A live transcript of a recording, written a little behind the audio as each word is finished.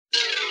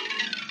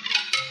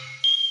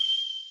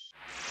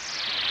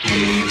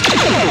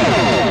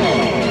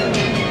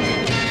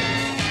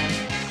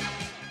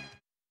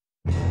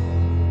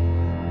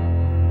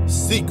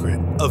Secret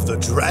of the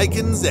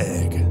Dragon's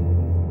Egg.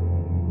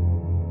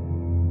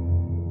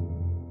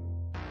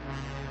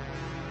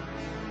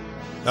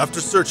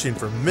 After searching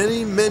for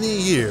many, many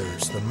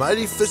years, the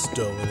mighty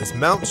Fisto and his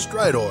mount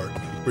Skeletor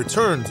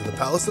returned to the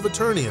Palace of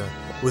Eternia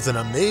with an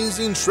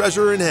amazing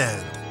treasure in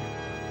hand.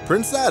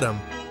 Prince Adam,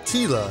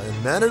 Teela,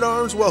 and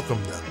Man-at-Arms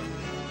welcomed them.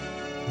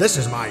 This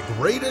is my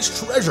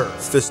greatest treasure,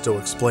 Fisto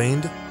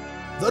explained.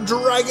 The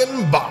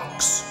Dragon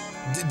Box.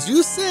 Did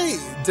you say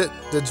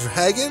the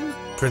dragon?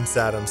 Prince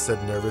Adam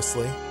said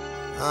nervously.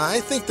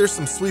 I think there's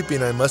some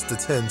sweeping I must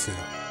attend to.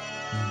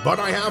 But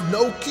I have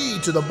no key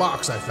to the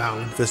box I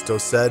found, Fisto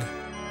said.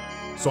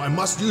 So I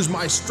must use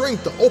my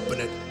strength to open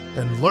it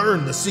and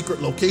learn the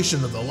secret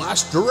location of the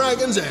last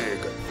dragon's egg.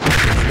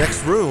 In the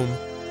next room,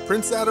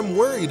 Prince Adam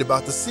worried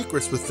about the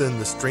secrets within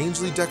the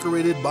strangely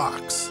decorated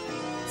box.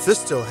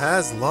 Fisto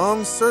has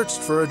long searched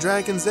for a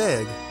dragon's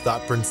egg,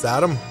 thought Prince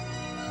Adam.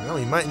 Now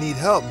he might need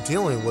help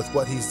dealing with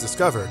what he's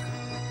discovered.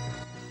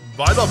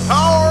 By the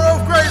power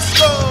of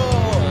Grayskull!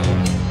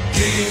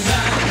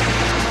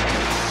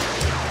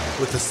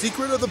 With the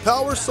secret of the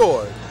Power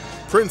Sword,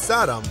 Prince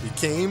Adam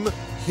became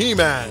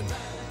He-Man.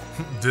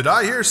 Did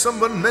I hear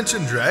someone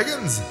mention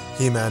dragons?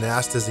 He-Man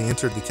asked as he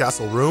entered the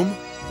castle room.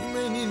 You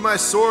may need my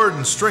sword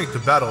and strength to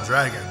battle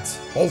dragons.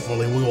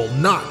 Hopefully we will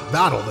not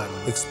battle them,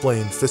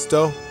 explained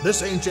Fisto.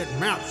 This ancient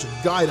map should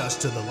guide us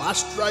to the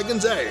last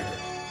dragon's egg.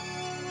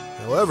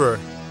 However,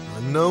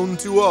 unknown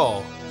to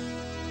all,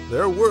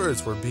 their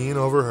words were being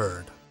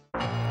overheard.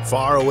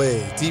 Far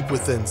away, deep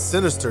within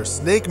sinister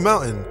Snake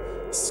Mountain,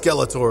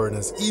 Skeletor and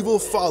his evil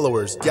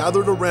followers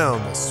gathered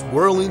around a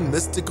swirling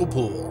mystical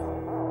pool.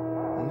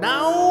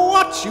 Now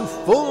watch, you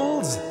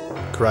fools!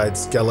 Cried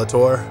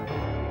Skeletor.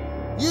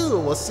 You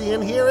will see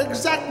and hear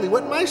exactly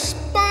what my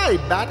spy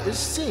bat is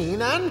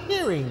seeing and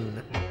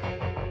hearing.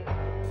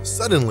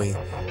 Suddenly,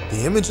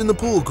 the image in the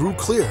pool grew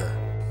clear.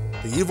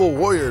 The evil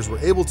warriors were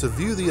able to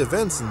view the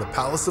events in the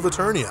Palace of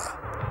Eternia.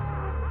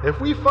 If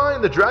we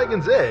find the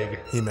dragon's egg,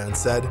 He-Man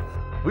said,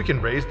 we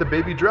can raise the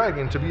baby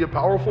dragon to be a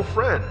powerful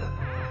friend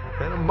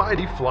and a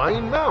mighty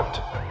flying mount.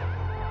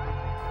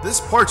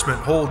 This parchment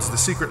holds the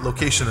secret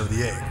location of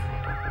the egg.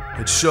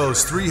 It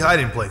shows 3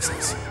 hiding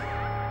places,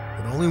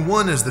 but only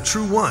one is the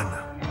true one,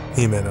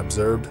 He-Man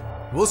observed.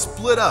 We'll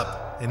split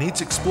up and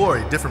each explore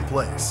a different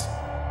place.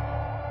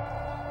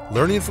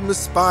 Learning from the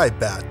spy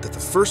bat that the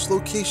first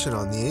location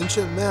on the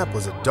ancient map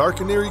was a dark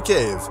and eerie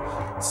cave,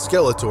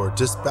 Skeletor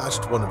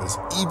dispatched one of his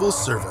evil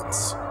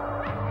servants.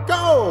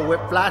 Go,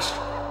 Whiplash!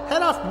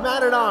 Head off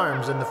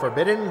Man-at-Arms in the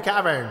Forbidden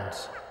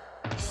Caverns.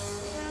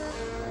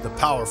 The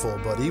powerful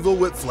but evil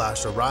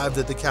Whiplash arrived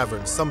at the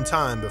cavern some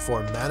time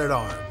before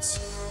Man-at-Arms.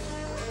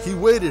 He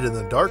waited in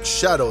the dark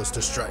shadows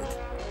to strike.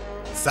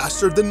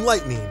 Faster than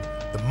lightning,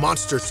 the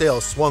monster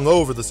tail swung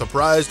over the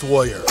surprised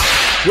warrior.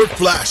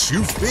 Whiplash,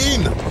 you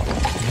fiend!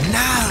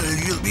 Now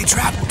you'll be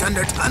trapped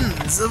under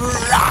tons of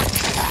rock!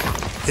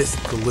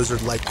 Hissed the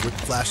lizard-like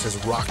Whiplash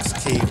as rocks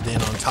caved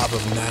in on top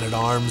of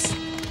Man-at-Arms.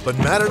 But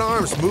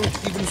Man-at-Arms moved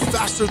even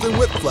faster than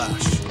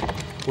Whiplash.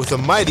 With a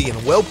mighty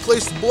and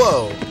well-placed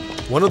blow,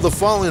 one of the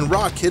falling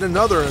rock hit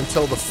another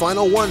until the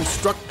final one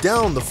struck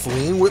down the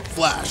fleeing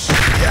Whiplash.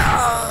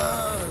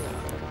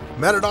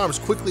 Man-at-Arms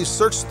quickly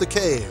searched the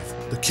cave.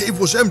 The cave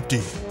was empty,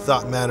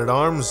 thought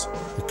Man-at-Arms,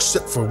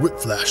 except for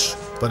Whiplash.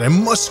 But I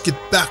must get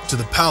back to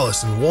the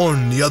palace and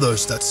warn the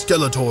others that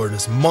Skeletor and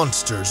his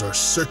monsters are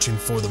searching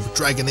for the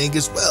dragon egg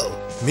as well.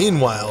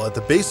 Meanwhile, at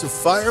the base of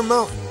Fire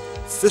Mountain,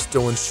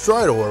 Fisto and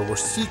Skeletor were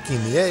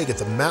seeking the egg at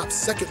the map's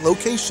second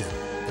location,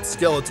 but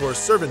Skeletor's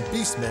servant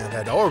Beastman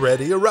had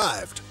already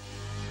arrived.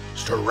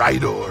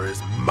 Skeletor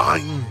is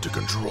mine to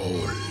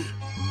control.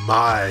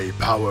 My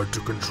power to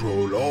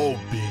control all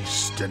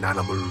beasts and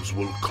animals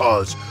will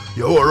cause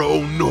your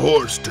own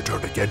horse to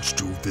turn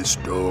against you,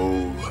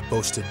 Fisto,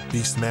 boasted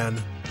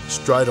Beastman.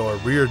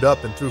 Skeletor reared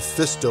up and threw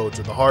Fisto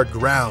to the hard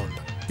ground.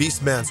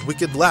 Beastman's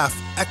wicked laugh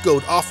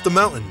echoed off the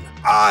mountain.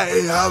 I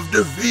have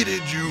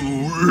defeated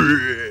you,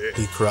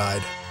 he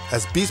cried.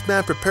 As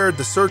Beastman prepared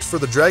to search for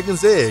the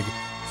dragon's egg,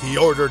 he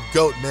ordered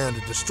Goatman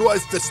to destroy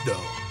Fisto.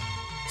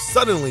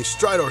 Suddenly,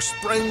 Skeletor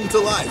sprang to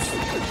life.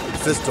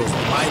 Fisto's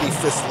mighty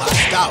fist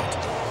lashed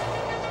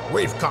out.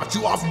 We've caught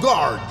you off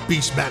guard,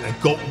 Beastman and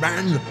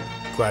Goatman,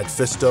 cried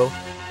Fisto.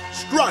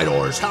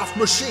 Skeletor is half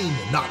machine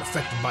and not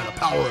affected by the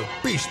power of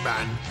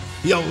Beastman.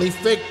 He only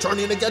faked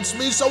turning against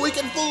me so he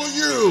can fool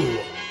you.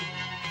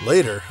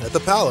 Later, at the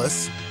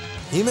palace,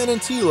 He-Man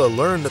and Teela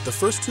learned that the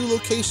first 2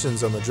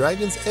 locations on the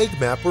dragon's egg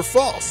map were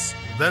false.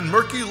 Then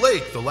Murky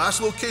Lake, the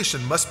last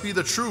location, must be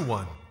the true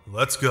one.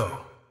 Let's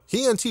go.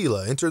 He and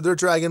Teela entered their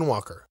dragon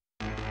walker.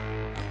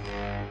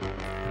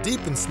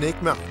 Deep in Snake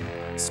Mountain,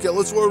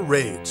 Skeletor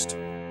raged.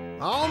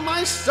 All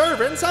my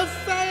servants have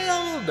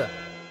failed!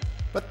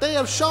 But they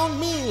have shown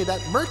me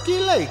that Murky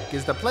Lake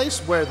is the place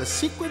where the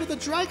secret of the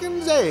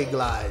dragon's egg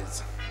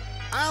lies.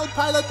 I'll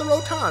pilot the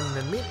Roton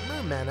and meet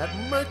Merman at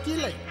Murky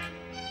Lake.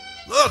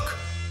 Look!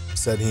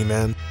 said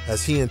He-Man,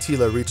 as he and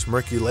Teela reached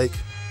Murky Lake.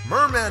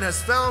 Merman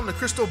has found the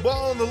crystal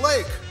ball in the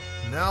lake.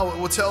 Now it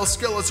will tell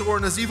Skeletor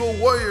and his evil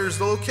warriors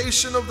the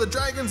location of the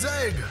dragon's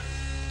egg.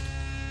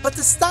 But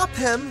to stop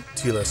him,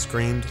 Teela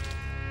screamed,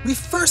 we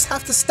first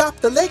have to stop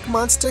the lake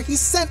monster he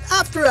sent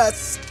after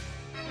us.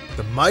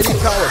 the mighty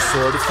power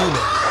sword of He-Man and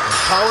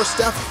the power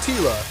staff of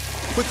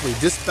Teela quickly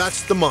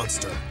dispatched the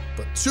monster.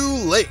 But too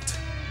late,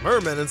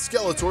 Merman and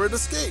Skeletor had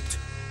escaped.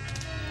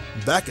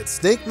 Back at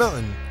Snake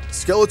Mountain,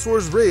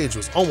 Skeletor's rage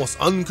was almost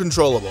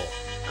uncontrollable.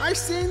 I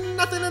see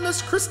nothing in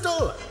this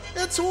crystal.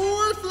 It's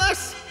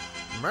worthless.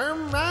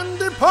 Merman,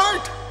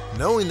 depart.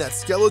 Knowing that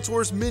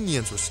Skeletor's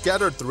minions were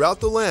scattered throughout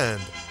the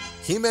land,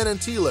 He-Man and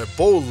Teela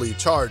boldly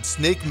charged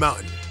Snake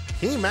Mountain.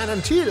 He-Man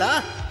and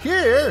Teela,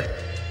 here.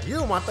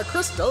 You want the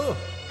crystal?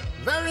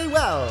 Very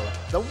well.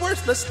 The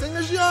worthless thing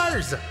is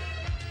yours.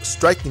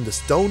 Striking the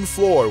stone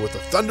floor with a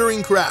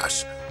thundering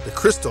crash, the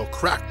crystal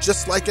cracked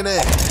just like an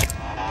egg.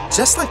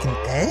 Just like an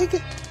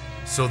egg?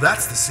 So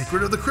that's the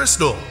secret of the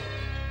crystal.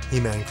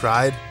 He-Man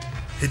cried.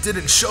 It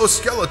didn't show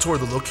Skeletor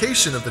the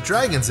location of the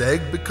dragon's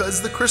egg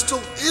because the crystal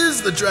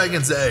is the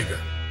dragon's egg.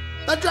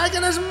 The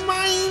dragon is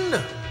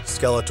mine.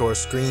 Skeletor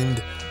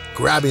screamed,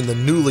 grabbing the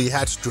newly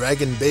hatched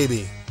dragon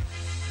baby.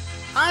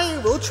 I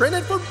will train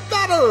it for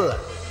battle.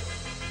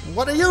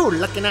 What are you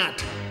looking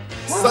at?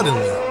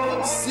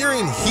 Suddenly,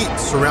 searing heat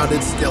surrounded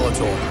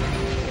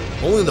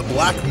Skeletor. Only the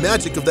black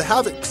magic of the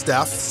Havoc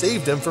Staff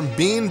saved him from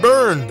being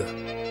burned.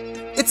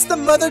 It's the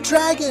mother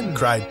dragon,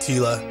 cried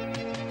Teela.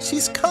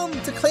 She's come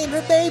to claim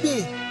her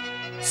baby.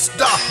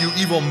 Stop, you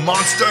evil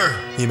monster!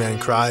 He-Man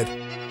cried.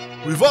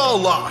 We've all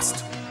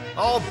lost.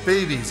 All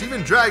babies,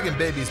 even dragon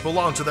babies,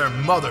 belong to their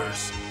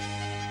mothers.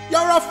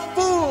 You're a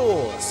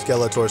fool.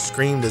 Skeletor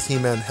screamed as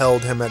He-Man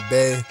held him at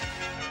bay.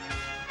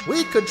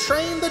 We could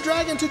train the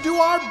dragon to do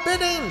our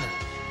bidding.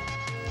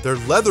 Their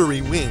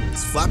leathery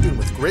wings flapping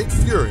with great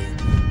fury,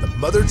 the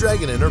mother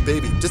dragon and her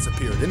baby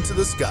disappeared into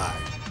the sky.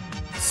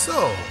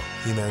 So,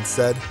 He-Man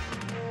said,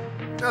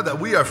 now that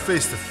we are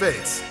face to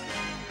face,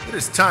 it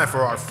is time for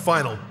our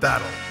final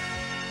battle.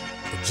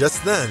 but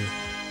just then,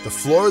 the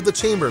floor of the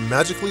chamber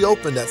magically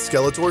opened at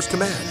Skeletor's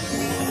command.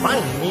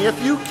 Find me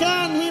if you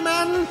can,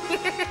 He-Man.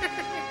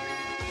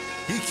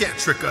 He can't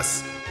trick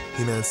us.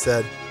 He-Man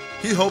said,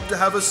 He hoped to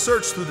have us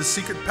search through the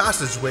secret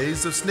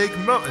passageways of Snake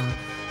Mountain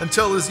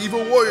until his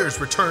evil warriors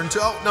return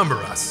to outnumber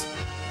us.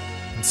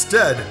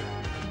 Instead,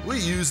 we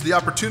used the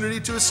opportunity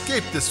to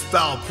escape this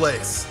foul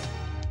place.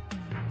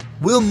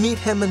 We'll meet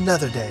him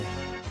another day,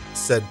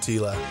 said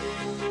Teela.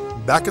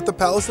 Back at the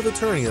Palace of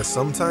Eternia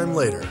sometime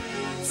later,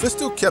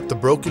 Fisto kept the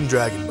broken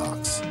dragon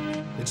box.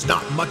 It's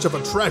not much of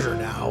a treasure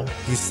now,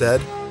 He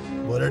said,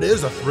 but it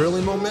is a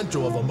thrilling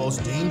memento of a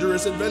most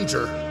dangerous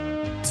adventure.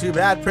 Too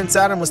bad Prince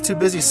Adam was too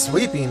busy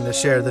sweeping to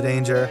share the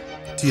danger.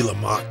 Teela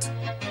mocked.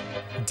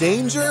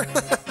 Danger?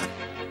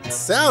 It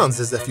sounds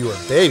as if you were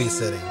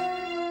babysitting.